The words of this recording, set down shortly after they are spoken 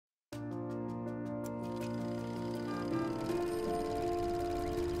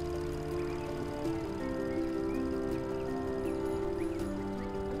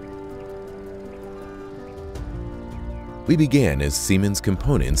We began as Siemens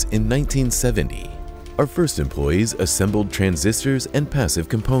Components in 1970. Our first employees assembled transistors and passive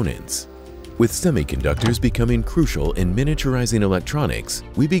components. With semiconductors becoming crucial in miniaturizing electronics,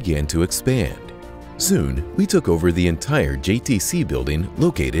 we began to expand. Soon, we took over the entire JTC building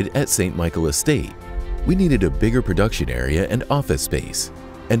located at St. Michael Estate. We needed a bigger production area and office space,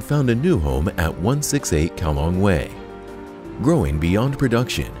 and found a new home at 168 Kowloon Way. Growing beyond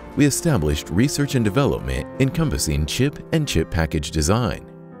production, we established research and development encompassing chip and chip package design.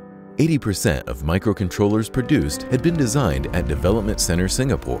 80% of microcontrollers produced had been designed at Development Center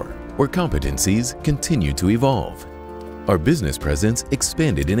Singapore, where competencies continue to evolve. Our business presence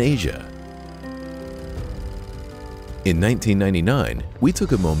expanded in Asia. In 1999, we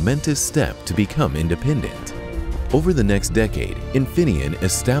took a momentous step to become independent. Over the next decade, Infineon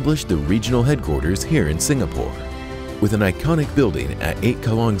established the regional headquarters here in Singapore, with an iconic building at 8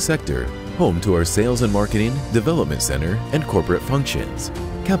 Kowloon Sector, home to our sales and marketing, development center, and corporate functions.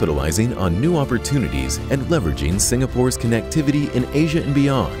 Capitalizing on new opportunities and leveraging Singapore's connectivity in Asia and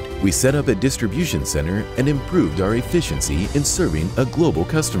beyond, we set up a distribution center and improved our efficiency in serving a global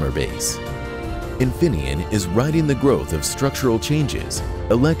customer base. Infineon is riding the growth of structural changes,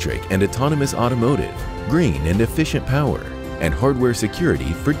 electric and autonomous automotive, green and efficient power, and hardware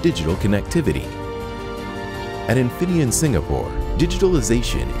security for digital connectivity. At Infineon Singapore,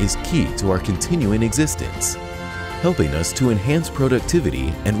 digitalization is key to our continuing existence, helping us to enhance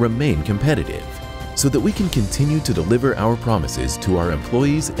productivity and remain competitive, so that we can continue to deliver our promises to our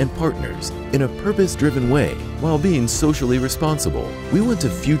employees and partners in a purpose-driven way while being socially responsible. We want to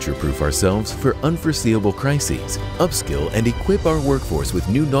future-proof ourselves for unforeseeable crises, upskill and equip our workforce with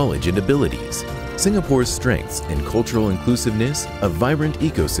new knowledge and abilities. Singapore's strengths in cultural inclusiveness, a vibrant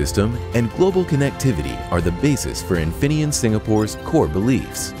ecosystem, and global connectivity are the basis for Infineon Singapore's core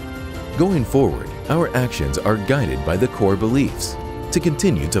beliefs. Going forward, our actions are guided by the core beliefs: to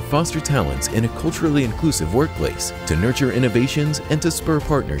continue to foster talents in a culturally inclusive workplace, to nurture innovations, and to spur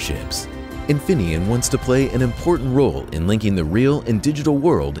partnerships. Infineon wants to play an important role in linking the real and digital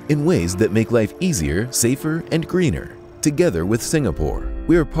world in ways that make life easier, safer, and greener. Together with Singapore,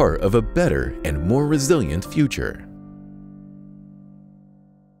 we are part of a better and more resilient future.